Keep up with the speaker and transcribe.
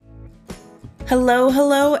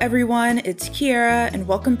Hello everyone, it's Kiara, and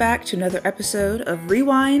welcome back to another episode of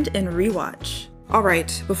Rewind and Rewatch.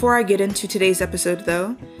 Alright, before I get into today's episode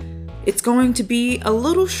though, it's going to be a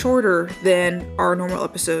little shorter than our normal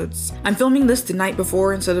episodes. I'm filming this the night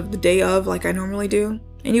before instead of the day of like I normally do,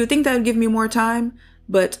 and you would think that would give me more time,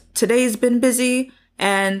 but today's been busy,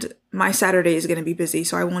 and my Saturday is going to be busy,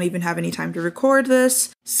 so I won't even have any time to record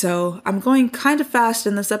this. So I'm going kind of fast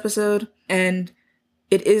in this episode, and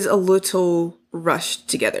it is a little rushed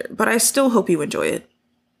together, but I still hope you enjoy it.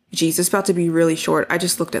 Jeez, it's about to be really short. I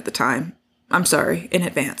just looked at the time. I'm sorry in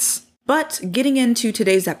advance. But getting into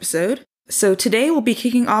today's episode. So today we'll be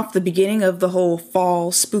kicking off the beginning of the whole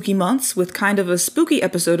fall spooky months with kind of a spooky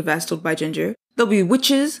episode of As Told by Ginger. There'll be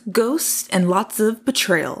witches, ghosts, and lots of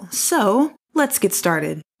betrayal. So let's get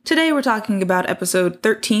started. Today we're talking about episode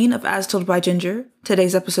 13 of As Told by Ginger.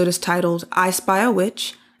 Today's episode is titled I Spy a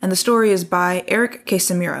Witch, and the story is by Eric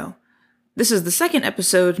Casimiro. This is the second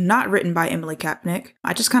episode not written by Emily Kapnick.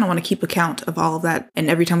 I just kind of want to keep account of all of that, and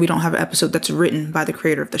every time we don't have an episode that's written by the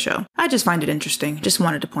creator of the show. I just find it interesting. Just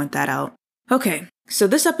wanted to point that out. Okay, so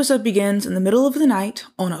this episode begins in the middle of the night,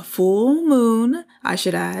 on a full moon, I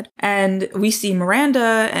should add, and we see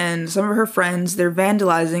Miranda and some of her friends, they're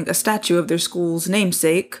vandalizing a statue of their school's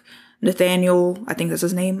namesake, Nathaniel, I think that's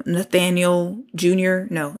his name, Nathaniel Jr.,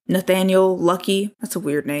 no, Nathaniel Lucky, that's a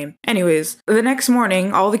weird name. Anyways, the next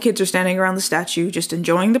morning, all the kids are standing around the statue, just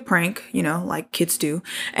enjoying the prank, you know, like kids do,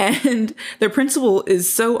 and their principal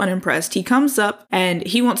is so unimpressed. He comes up and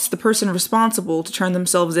he wants the person responsible to turn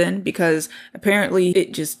themselves in because apparently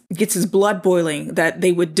it just gets his blood boiling that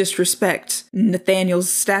they would disrespect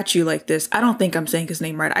Nathaniel's statue like this. I don't think I'm saying his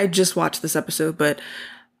name right. I just watched this episode, but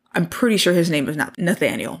I'm pretty sure his name is not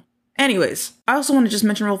Nathaniel. Anyways, I also want to just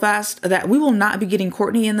mention real fast that we will not be getting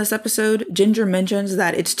Courtney in this episode. Ginger mentions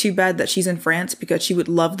that it's too bad that she's in France because she would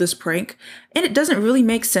love this prank. And it doesn't really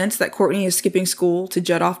make sense that Courtney is skipping school to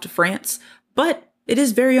jet off to France, but it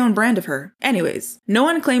is very on brand of her. Anyways, no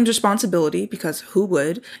one claims responsibility because who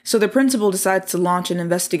would? So the principal decides to launch an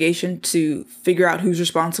investigation to figure out who's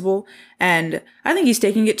responsible. And I think he's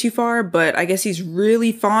taking it too far, but I guess he's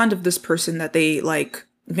really fond of this person that they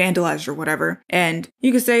vandalized or whatever. And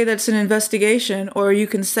you can say that's an investigation, or you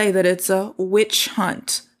can say that it's a witch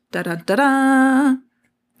hunt. Da da da da.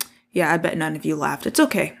 Yeah, I bet none of you laughed. It's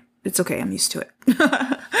okay. It's okay. I'm used to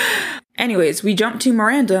it. Anyways, we jump to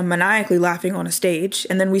Miranda maniacally laughing on a stage,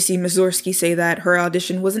 and then we see Mussorgsky say that her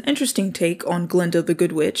audition was an interesting take on Glinda the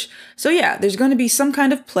Good Witch. So yeah, there's going to be some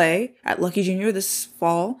kind of play at Lucky Jr. this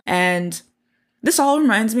fall, and this all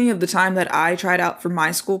reminds me of the time that I tried out for my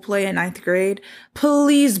school play in 9th grade.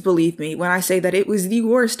 Please believe me when I say that it was the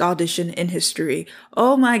worst audition in history.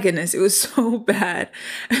 Oh my goodness, it was so bad.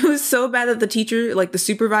 It was so bad that the teacher, the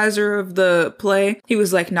supervisor of the play, he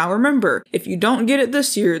was like, now remember, if you don't get it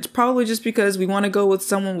this year, it's probably just because we want to go with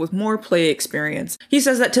someone with more play experience. He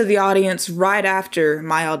says that to the audience right after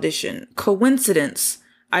my audition. Coincidence?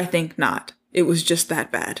 I think not. It was just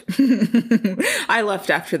that bad. I left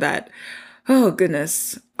after that. Oh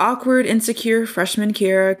goodness. Awkward, insecure freshman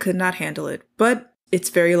Kiara could not handle it, but it's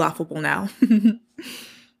very laughable now.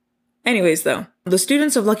 Anyways though, the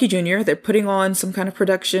students of Lucky Jr., they're putting on some kind of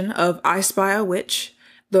production of I Spy a Witch.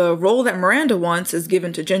 The role that Miranda wants is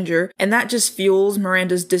given to Ginger, and that just fuels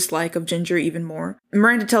Miranda's dislike of Ginger even more.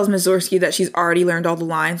 Miranda tells Mussorgsky that she's already learned all the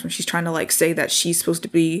lines when she's trying to say that she's supposed to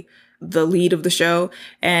be the lead of the show,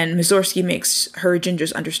 and Mussorgsky makes her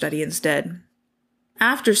Ginger's understudy instead.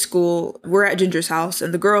 After school, we're at Ginger's house,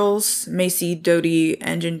 and the girls, Macy, Dodie,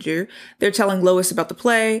 and Ginger, they're telling Lois about the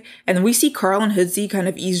play, and then we see Carl and Hoodsey kind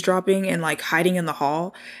of eavesdropping and hiding in the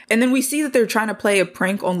hall. And then we see that they're trying to play a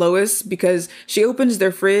prank on Lois because she opens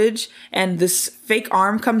their fridge, and this fake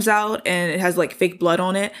arm comes out, and it has fake blood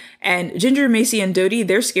on it. And Ginger, Macy, and Dodie,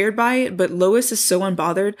 they're scared by it, but Lois is so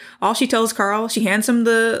unbothered. All she tells Carl, she hands him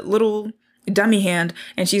the little dummy hand,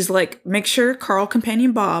 and she's like, make sure Carl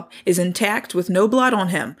Companion Bob is intact with no blood on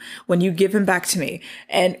him when you give him back to me.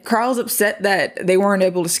 And Carl's upset that they weren't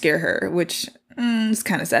able to scare her, which is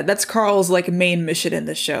kind of sad. That's Carl's main mission in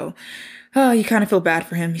this show. Oh, you kind of feel bad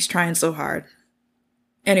for him. He's trying so hard.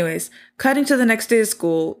 Anyways, cutting to the next day of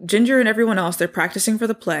school, Ginger and everyone else, they're practicing for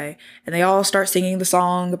the play, and they all start singing the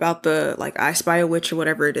song about the, I Spy a Witch or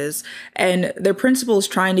whatever it is, and their principal is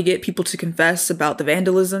trying to get people to confess about the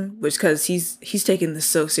vandalism, which, because he's taking this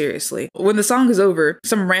so seriously. When the song is over,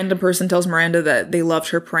 some random person tells Miranda that they loved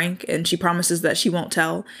her prank, and she promises that she won't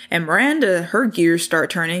tell, and Miranda, her gears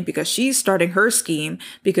start turning because she's starting her scheme,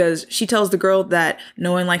 because she tells the girl that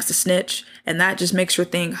no one likes to snitch, and that just makes her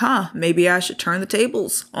think, maybe I should turn the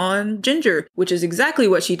tables on Ginger. Ginger, which is exactly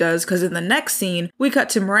what she does because in the next scene, we cut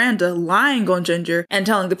to Miranda lying on Ginger and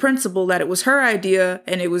telling the principal that it was her idea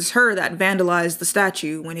and it was her that vandalized the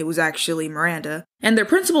statue when it was actually Miranda. And their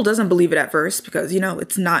principal doesn't believe it at first because,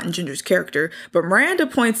 it's not in Ginger's character, but Miranda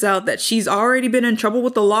points out that she's already been in trouble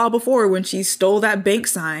with the law before when she stole that bank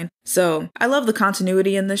sign. So I love the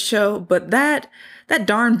continuity in this show, but that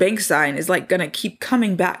darn bank sign is gonna keep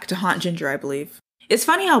coming back to haunt Ginger, I believe. It's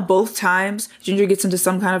funny how both times Ginger gets into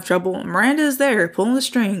some kind of trouble, Miranda is there pulling the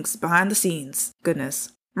strings behind the scenes.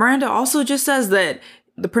 Goodness. Miranda also just says that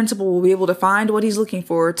the principal will be able to find what he's looking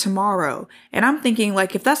for tomorrow. And I'm thinking,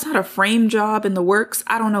 if that's not a frame job in the works,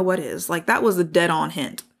 I don't know what is. That was a dead-on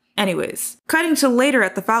hint. Anyways, cutting to later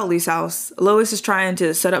at the Fowley's house, Lois is trying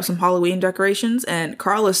to set up some Halloween decorations and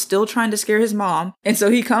Carl is still trying to scare his mom. And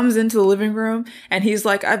so he comes into the living room and he's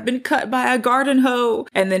like, I've been cut by a garden hoe.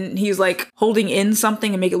 And then he's holding in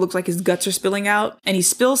something and make it look like his guts are spilling out. And he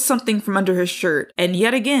spills something from under his shirt. And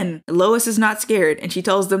yet again, Lois is not scared. And she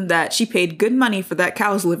tells them that she paid good money for that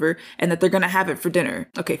cow's liver and that they're going to have it for dinner.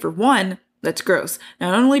 Okay, for one, that's gross.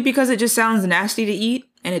 Not only because it just sounds nasty to eat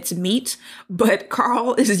and it's meat, but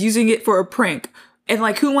Carl is using it for a prank. And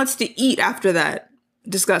who wants to eat after that?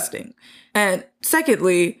 Disgusting. And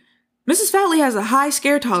secondly, Mrs. Fowley has a high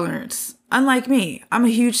scare tolerance. Unlike me, I'm a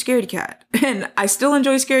huge scaredy cat. And I still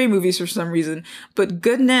enjoy scary movies for some reason, but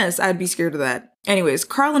goodness, I'd be scared of that. Anyways,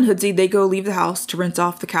 Carl and Hoodsey, they go leave the house to rinse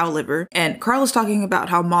off the cow liver, and Carl is talking about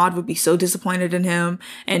how Maude would be so disappointed in him,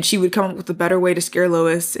 and she would come up with a better way to scare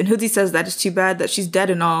Lois, and Hoodsey says that it's too bad that she's dead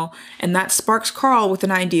and all, and that sparks Carl with an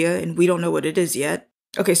idea, and we don't know what it is yet.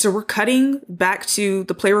 Okay, so we're cutting back to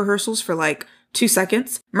the play rehearsals for 2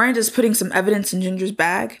 seconds. Miranda's putting some evidence in Ginger's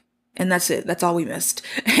bag. And that's it. That's all we missed.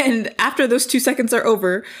 And after those 2 seconds are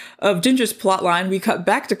over of Ginger's plotline, we cut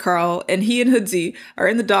back to Carl and he and Hoodsey are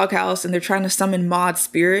in the doghouse and they're trying to summon Maude's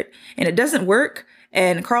spirit and it doesn't work.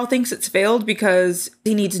 And Carl thinks it's failed because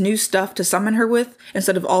he needs new stuff to summon her with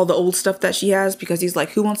instead of all the old stuff that she has because he's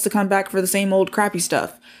like, who wants to come back for the same old crappy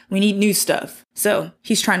stuff? We need new stuff. So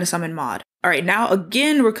he's trying to summon Maude. All right, now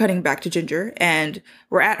again, we're cutting back to Ginger and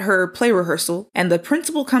we're at her play rehearsal and the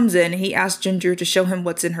principal comes in and he asks Ginger to show him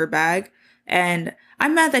what's in her bag. And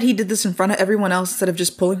I'm mad that he did this in front of everyone else instead of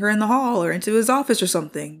just pulling her in the hall or into his office or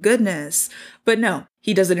something. Goodness. But no,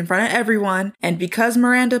 he does it in front of everyone. And because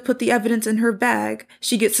Miranda put the evidence in her bag,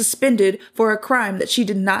 she gets suspended for a crime that she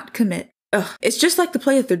did not commit. Ugh, it's just like the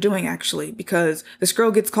play that they're doing actually, because this girl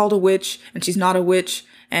gets called a witch and she's not a witch.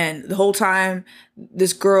 And the whole time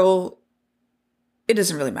this girl, it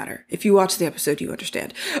doesn't really matter. If you watch the episode, you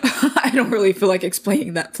understand. I don't really feel like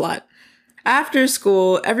explaining that plot. After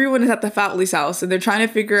school, everyone is at the Fowley's house and they're trying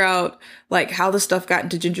to figure out how the stuff got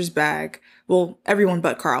into Ginger's bag. Well, everyone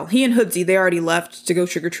but Carl. He and Hoodsey, they already left to go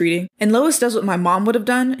trick-or-treating. And Lois does what my mom would have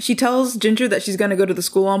done. She tells Ginger that she's going to go to the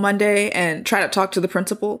school on Monday and try to talk to the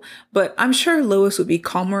principal. But I'm sure Lois would be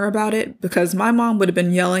calmer about it because my mom would have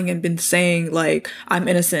been yelling and been saying, I'm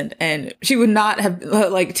innocent. And she would not have,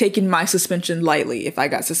 taken my suspension lightly if I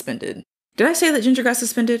got suspended. Did I say that Ginger got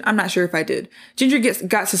suspended? I'm not sure if I did. Ginger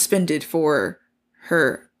got suspended for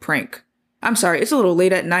her prank. I'm sorry, it's a little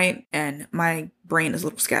late at night and my brain is a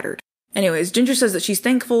little scattered. Anyways, Ginger says that she's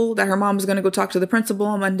thankful that her mom is going to go talk to the principal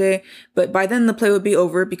on Monday, but by then the play would be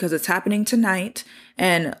over because it's happening tonight.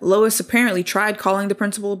 And Lois apparently tried calling the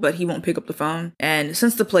principal, but he won't pick up the phone. And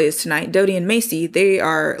since the play is tonight, Dodie and Macy, they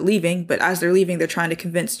are leaving, but as they're leaving, they're trying to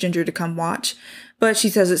convince Ginger to come watch. But she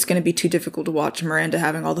says it's going to be too difficult to watch Miranda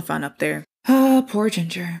having all the fun up there. Ah, poor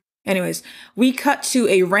Ginger. Anyways, we cut to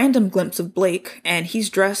a random glimpse of Blake, and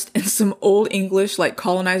he's dressed in some old English,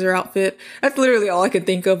 colonizer outfit. That's literally all I could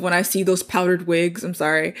think of when I see those powdered wigs. I'm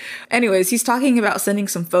sorry. Anyways, he's talking about sending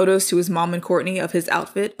some photos to his mom and Courtney of his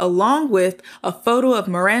outfit, along with a photo of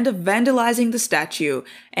Miranda vandalizing the statue.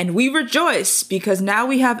 And we rejoice because now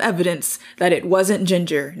we have evidence that it wasn't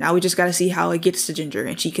Ginger. Now we just gotta see how it gets to Ginger,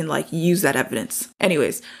 and she can, use that evidence.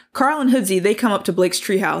 Anyways, Carl and Hoodsey, they come up to Blake's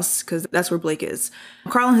treehouse, because that's where Blake is.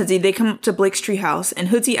 Carl and Hoodsey, they come up to Blake's treehouse, and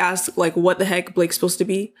Hoodsey asks, what the heck Blake's supposed to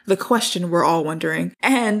be? The question we're all wondering.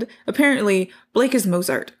 And apparently, Blake is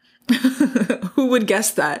Mozart. Who would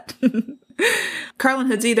guess that? Carl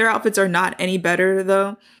and Hoodsey, their outfits are not any better,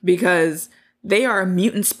 though, because they are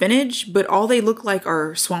mutant spinach, but all they look like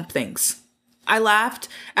are swamp things. I laughed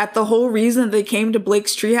at the whole reason they came to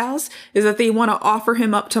Blake's treehouse is that they want to offer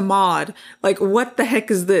him up to Maude. What the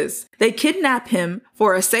heck is this? They kidnap him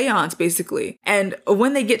for a seance, basically. And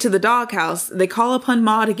when they get to the doghouse, they call upon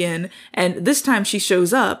Maude again, and this time she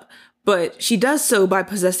shows up, but she does so by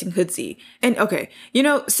possessing Hoodsie. And okay,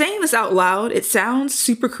 saying this out loud, it sounds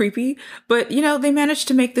super creepy, but they managed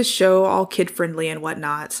to make this show all kid-friendly and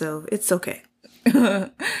whatnot, so it's okay.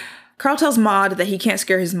 Carl tells Maude that he can't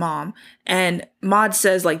scare his mom, and Maude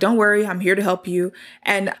says, like, don't worry, I'm here to help you.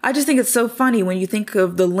 And I just think it's so funny when you think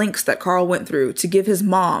of the lengths that Carl went through to give his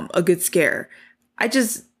mom a good scare.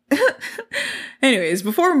 Anyways,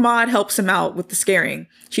 before Maude helps him out with the scaring,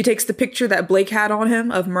 she takes the picture that Blake had on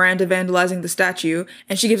him of Miranda vandalizing the statue,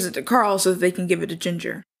 and she gives it to Carl so that they can give it to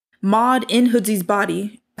Ginger. Maude, in Hoodsie's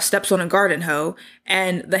body, steps on a garden hoe,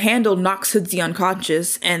 and the handle knocks Hoodsie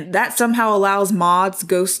unconscious, and that somehow allows Maude's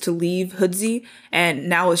ghost to leave Hoodsie, and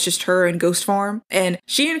now it's just her in ghost form. And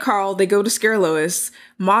she and Carl, they go to scare Lois.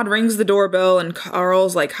 Maude rings the doorbell, and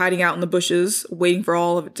Carl's like hiding out in the bushes, waiting for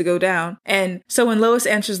all of it to go down. And so when Lois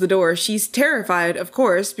answers the door, she's terrified, of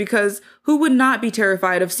course, because who would not be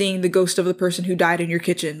terrified of seeing the ghost of the person who died in your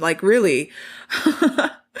kitchen? Like, really?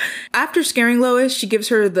 After scaring Lois, she gives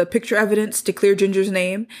her the picture evidence to clear Ginger's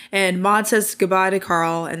name, and Maude says goodbye to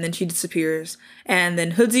Carl, and then she disappears. And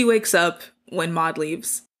then Hoodsie wakes up when Maude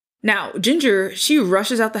leaves. Now, Ginger, she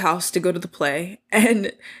rushes out the house to go to the play,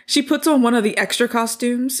 and she puts on one of the extra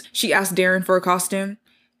costumes. She asks Darren for a costume.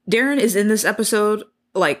 Darren is in this episode,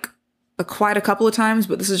 like, quite a couple of times,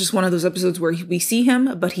 but this is just one of those episodes where we see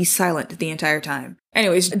him, but he's silent the entire time.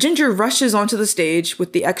 Anyways, Ginger rushes onto the stage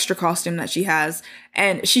with the extra costume that she has,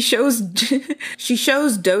 and she shows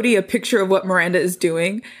Dodie a picture of what Miranda is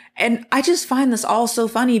doing. And I just find this all so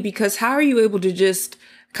funny, because how are you able to just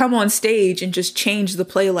come on stage and just change the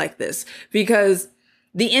play like this? Because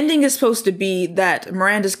the ending is supposed to be that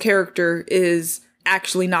Miranda's character is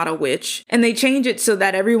actually not a witch, and they change it so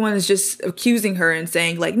that everyone is just accusing her and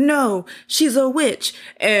saying like, no, she's a witch.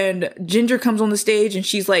 And Ginger comes on the stage and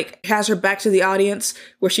she's like, has her back to the audience,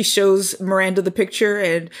 where she shows Miranda the picture,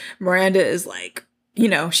 and Miranda is like,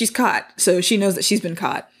 she's caught, so she knows that she's been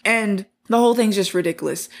caught. And the whole thing's just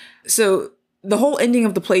ridiculous. So the whole ending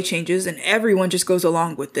of the play changes, and everyone just goes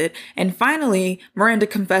along with it. And finally, Miranda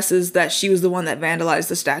confesses that she was the one that vandalized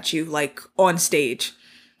the statue, like, on stage.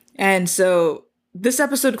 And so this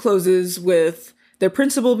episode closes with their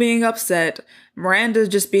principal being upset, Miranda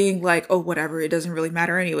just being like, oh, whatever, it doesn't really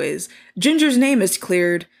matter anyways. Ginger's name is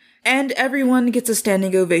cleared, and everyone gets a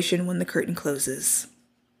standing ovation when the curtain closes.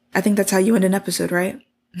 I think that's how you end an episode, right?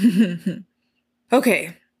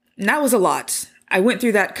 Okay, that was a lot. I went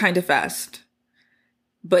through that kind of fast.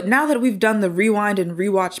 But now that we've done the rewind and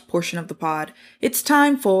rewatch portion of the pod, it's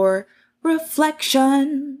time for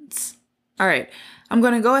reflections. All right. I'm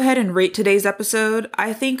going to go ahead and rate today's episode.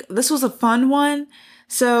 I think this was a fun one.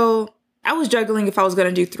 So I was juggling if I was going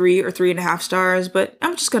to do 3 or 3.5 stars, but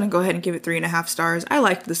I'm just going to go ahead and give it 3.5 stars. I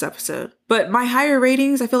liked this episode. But my higher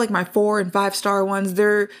ratings, I feel like my 4 and 5 star ones,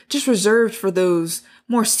 they're just reserved for those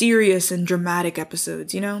more serious and dramatic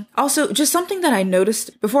episodes, Also, just something that I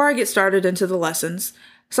noticed before I get started into the lessons.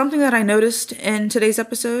 Something that I noticed in today's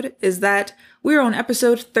episode is that we're on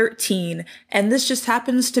episode 13, and this just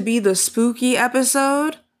happens to be the spooky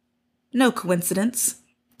episode. No coincidence.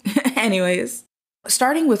 Anyways,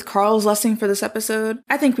 starting with Carl's lesson for this episode,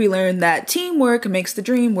 I think we learned that teamwork makes the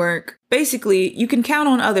dream work. Basically, you can count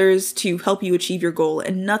on others to help you achieve your goal,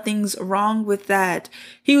 and nothing's wrong with that.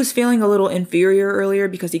 He was feeling a little inferior earlier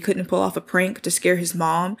because he couldn't pull off a prank to scare his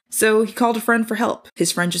mom, so he called a friend for help.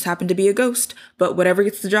 His friend just happened to be a ghost, but whatever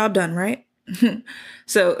gets the job done, right?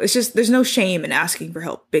 So it's just, there's no shame in asking for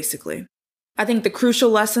help, basically. I think the crucial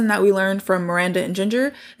lesson that we learned from Miranda and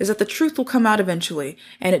Ginger is that the truth will come out eventually,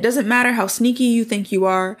 and it doesn't matter how sneaky you think you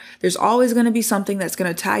are, there's always going to be something that's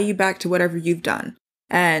going to tie you back to whatever you've done.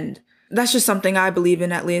 And that's just something I believe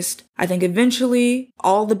in, at least. I think eventually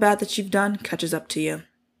all the bad that you've done catches up to you.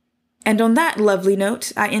 And on that lovely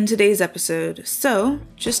note, I end today's episode. So,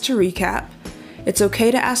 just to recap, it's okay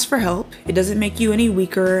to ask for help. It doesn't make you any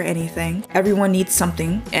weaker or anything. Everyone needs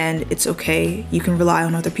something, and it's okay. You can rely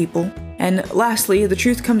on other people. And lastly, the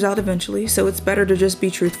truth comes out eventually, so it's better to just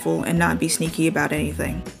be truthful and not be sneaky about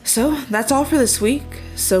anything. So, that's all for this week.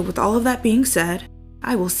 So with all of that being said,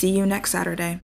 I will see you next Saturday.